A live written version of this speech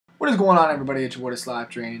What is going on, everybody? It's your boy, the SLAP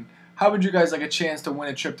Train. How would you guys like a chance to win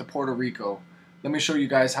a trip to Puerto Rico? Let me show you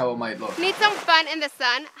guys how it might look. Need some fun in the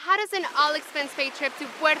sun? How does an all-expense-paid trip to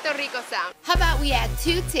Puerto Rico sound? How about we add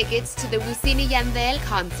 2 tickets to the Wisin y Yandel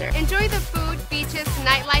concert? Enjoy the food, beaches,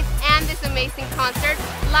 nightlife, and this amazing concert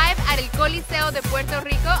live at El Coliseo de Puerto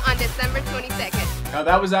Rico on December 22nd. Now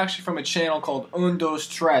that was actually from a channel called Un Dos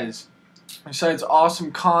Tres. Besides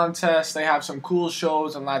awesome contests, they have some cool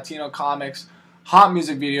shows and Latino comics, hot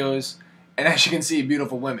music videos, and as you can see,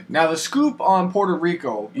 beautiful women. Now the scoop on Puerto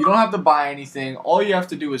Rico, you don't have to buy anything. All you have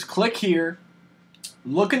to do is click here,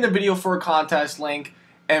 look in the video for a contest link,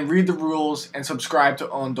 and read the rules and subscribe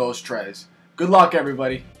to Un Dos Tres. Good luck,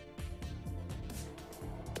 everybody.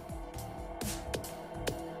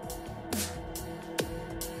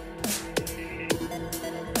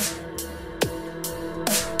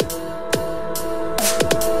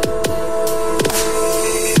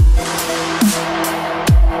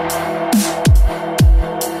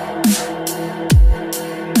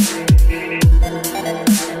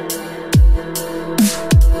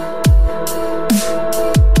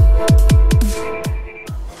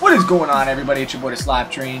 What is going on, everybody? It's your boy, the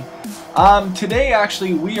SLAP Train. Today,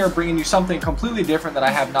 actually, we are bringing you something completely different that I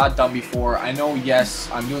have not done before. I know, yes,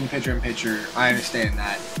 I'm doing picture-in-picture. I understand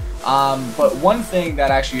that. But one thing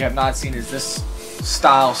that actually you have not seen is this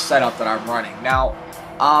style setup that I'm running. Now,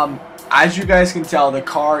 as you guys can tell, the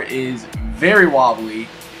car is very wobbly,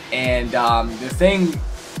 and the thing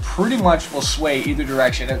pretty much will sway either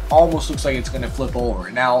direction. It almost looks like it's going to flip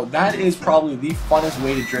over. Now that is probably the funnest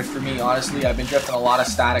way to drift for me, honestly. I've been drifting a lot of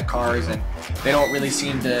static cars and they don't really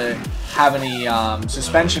seem to have any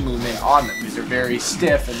suspension movement on them because they're very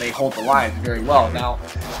stiff and they hold the lines very well. Now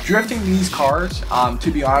drifting these cars,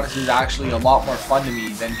 to be honest, is actually a lot more fun to me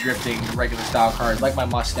than drifting regular style cars like my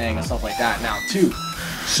Mustang and stuff like that now too.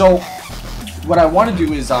 So what I want to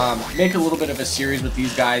do is make a little bit of a series with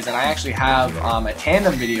these guys, and I actually have a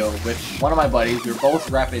tandem video with one of my buddies. We're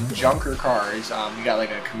both repping junker cars. We got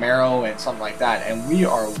like a Camaro and something like that, and we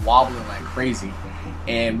are wobbling like crazy.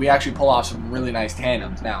 And we actually pull off some really nice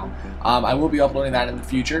tandems. Now, I will be uploading that in the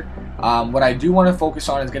future. What I do want to focus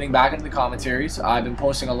on is getting back into the commentaries. I've been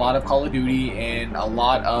posting a lot of Call of Duty and a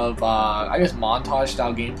lot of, I guess, montage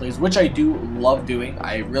style gameplays, which I do love doing.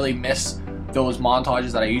 I really miss those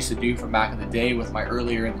montages that I used to do from back in the day with my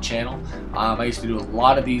earlier in the channel. I used to do a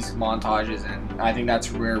lot of these montages, and I think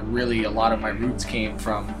that's where really a lot of my roots came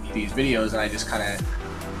from, these videos, and I just kind of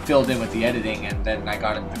filled in with the editing, and then I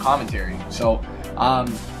got into the commentary. So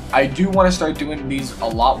I do want to start doing these a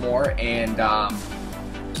lot more, and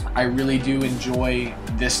I really do enjoy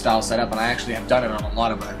this style setup, and I actually have done it on a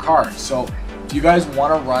lot of other cars. So if you guys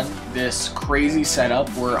want to run this crazy setup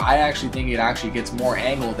where I actually think it actually gets more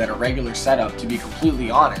angle than a regular setup, to be completely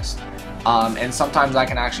honest, and sometimes I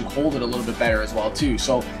can actually hold it a little bit better as well too.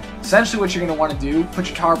 So essentially what you're going to want to do, put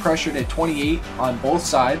your tire pressure to 28 on both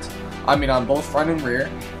sides, on both front and rear,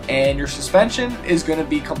 and your suspension is going to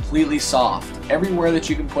be completely soft. Everywhere that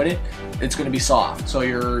you can put it, it's going to be soft. So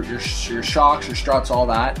your shocks, your struts, all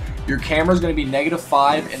that. Your camera is going to be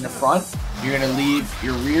 -5 in the front. You're going to leave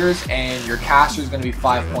your rears, and your caster is going to be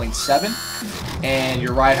 5.7, and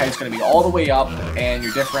your ride height is going to be all the way up, and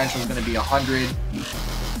your differential is going to be 100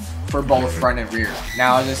 for both front and rear.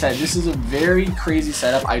 Now, as I said, this is a very crazy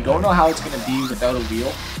setup. I don't know how it's going to be without a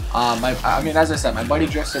wheel. As I said, my buddy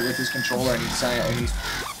drifts it with his controller,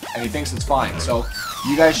 and he thinks it's fine. So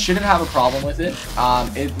you guys shouldn't have a problem with it.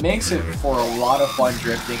 It makes it for a lot of fun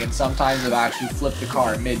drifting, and sometimes I've actually flipped the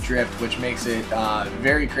car mid-drift, which makes it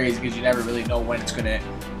very crazy because you never really know when it's going to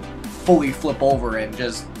fully flip over and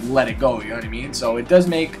just let it go, you know what I mean? So it does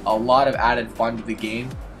make a lot of added fun to the game,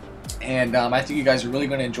 and I think you guys are really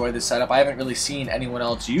going to enjoy this setup. I haven't really seen anyone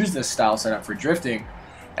else use this style setup for drifting,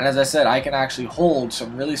 and as I said, I can actually hold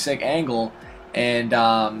some really sick angle. And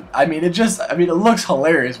it looks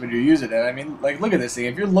hilarious when you're using it. Like, look at this thing.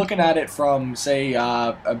 If you're looking at it from, say,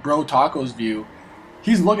 a Bro Taco's view,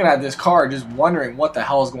 he's looking at this car just wondering what the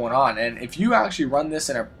hell is going on. And if you actually run this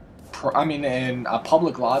in a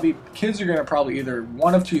public lobby, kids are gonna probably either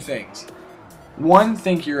one of two things. One,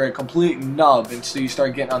 think you're a complete nub, and so you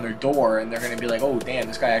start getting on their door, and they're gonna be like, "Oh, damn,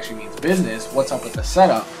 this guy actually means business. What's up with the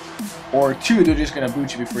setup?" Or two, they're just gonna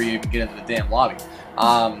boot you before you even get into the damn lobby.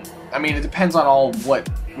 It depends on what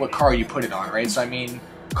car you put it on, right? So, a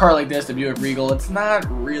car like this, the Buick Regal, it's not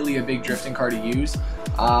really a big drifting car to use.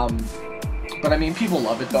 But, people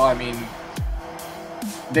love it, though.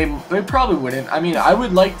 they probably wouldn't. I mean, I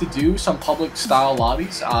would like to do some public style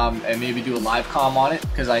lobbies and maybe do a live comm on it,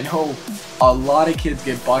 because I know a lot of kids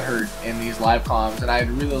get butthurt in these live comms, and I'd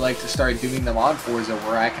really like to start doing them on Forza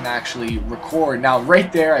where I can actually record. Now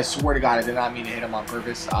right there, I swear to God, I did not mean to hit him on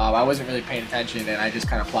purpose. I wasn't really paying attention and I just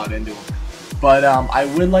kind of plowed into him. But I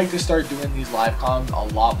would like to start doing these live comms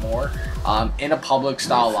a lot more in a public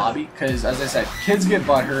style lobby, because as I said, kids get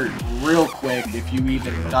butthurt real quick if you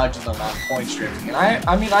even nudge them on points drifting. And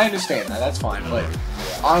I mean, I understand that, that's fine, but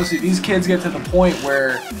honestly, these kids get to the point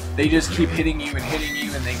where they just keep hitting you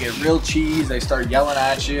and they get real cheese, they start yelling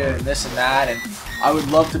at you and this and that, and I would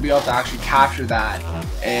love to be able to actually capture that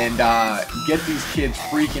and get these kids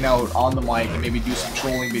freaking out on the mic and maybe do some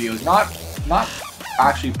trolling videos, not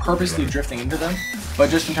actually purposely drifting into them, but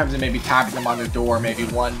just in terms of maybe tapping them on their door, maybe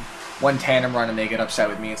one tandem run and they get upset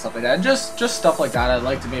with me and stuff like that. Just stuff like that I'd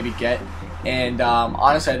like to maybe get. And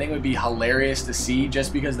honestly, I think it would be hilarious to see,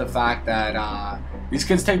 just because of the fact that these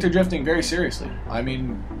kids take their drifting very seriously. I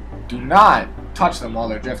mean, do not touch them while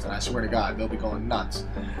they're drifting, I swear to God, they'll be going nuts.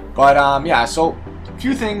 But yeah, so a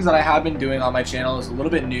few things that I have been doing on my channel is a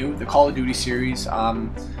little bit new, the Call of Duty series.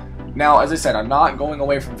 Now, as I said, I'm not going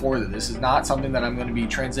away from Forza. This is not something that I'm going to be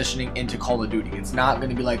transitioning into Call of Duty. It's not going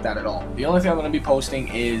to be like that at all. The only thing I'm going to be posting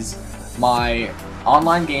is my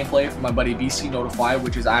online gameplay from my buddy BC Notify,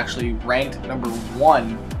 which is actually ranked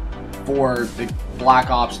 #1 for the Black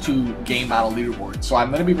Ops 2 game battle leaderboard. So I'm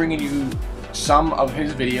going to be bringing you some of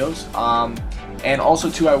his videos, and also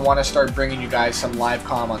too, I want to start bringing you guys some live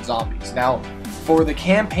comm on zombies. Now, for the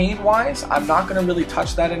campaign wise, I'm not going to really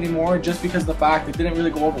touch that anymore, just because of the fact it didn't really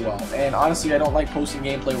go over well, and honestly I don't like posting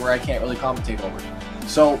gameplay where I can't really commentate over it.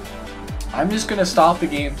 So I'm just going to stop the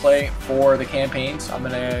gameplay for the campaigns. I'm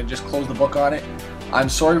going to just close the book on it. I'm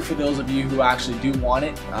sorry for those of you who actually do want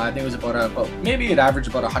it. I think it was about maybe it averaged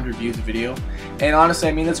about 100 views a video, and honestly,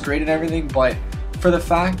 I mean, that's great and everything, but for the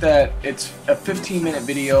fact that it's a 15-minute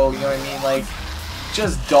video, you know what I mean, like,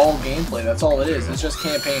 just dull gameplay, that's all it is. It's just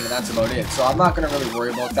campaign and that's about it. So I'm not going to really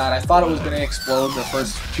worry about that. I thought it was going to explode the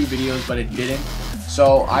first 2 videos, but it didn't.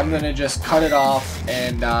 So I'm going to just cut it off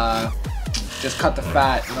and just cut the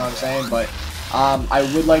fat, you know what I'm saying? But I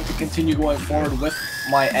would like to continue going forward with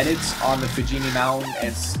my edits on the Fujimi Mountain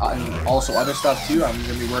and also other stuff too. I'm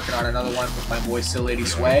going to be working on another one with my boy Still Lady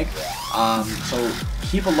Swag. So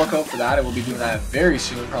keep a lookout for that. I will be doing that very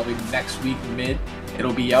soon, probably next week mid.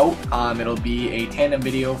 It'll be out. It'll be a tandem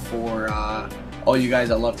video for all you guys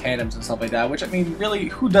that love tandems and stuff like that, which, I mean, really,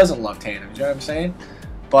 who doesn't love tandems, you know what I'm saying?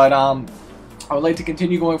 But I would like to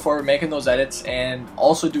continue going forward, making those edits, and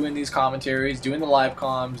also doing these commentaries, doing the live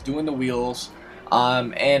comms, doing the wheels,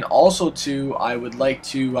 and also too, I would like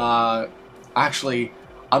to actually,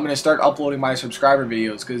 I'm going to start uploading my subscriber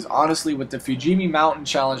videos, because honestly, with the Fujimi Mountain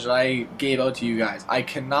Challenge that I gave out to you guys, I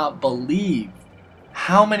cannot believe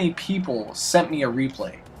how many people sent me a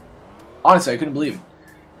replay. Honestly, I couldn't believe it.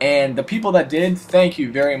 And the people that did, thank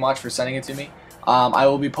you very much for sending it to me. I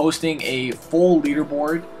will be posting a full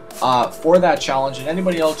leaderboard for that challenge, and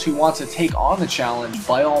anybody else who wants to take on the challenge,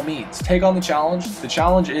 by all means, take on the challenge. The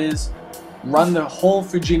challenge is run the whole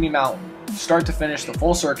Fujimi Mountain, start to finish, the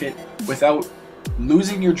full circuit, without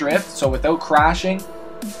losing your drift, so without crashing,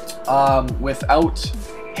 without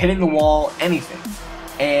hitting the wall, anything.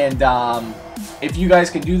 And if you guys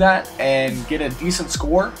can do that and get a decent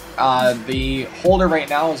score, the holder right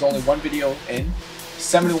now is only 1 video in,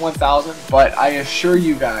 71,000, but I assure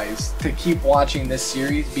you guys to keep watching this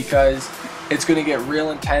series, because it's going to get real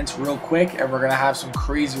intense real quick, and we're going to have some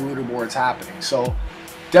crazy leaderboards happening. So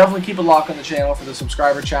definitely keep a lock on the channel for the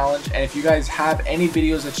subscriber challenge, and if you guys have any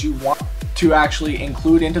videos that you want to actually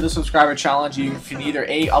include into the subscriber challenge, you can either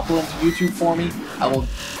upload them to YouTube for me. I will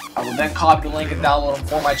then copy the link and download them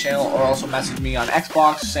for my channel, or also message me on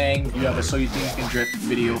Xbox saying you have a So You Think You Can Drift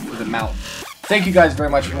video for the mountain. Thank you guys very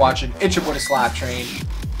much for watching. It's your boy The SLAPTrain.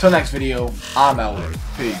 Till next video, I'm out.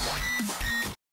 Peace.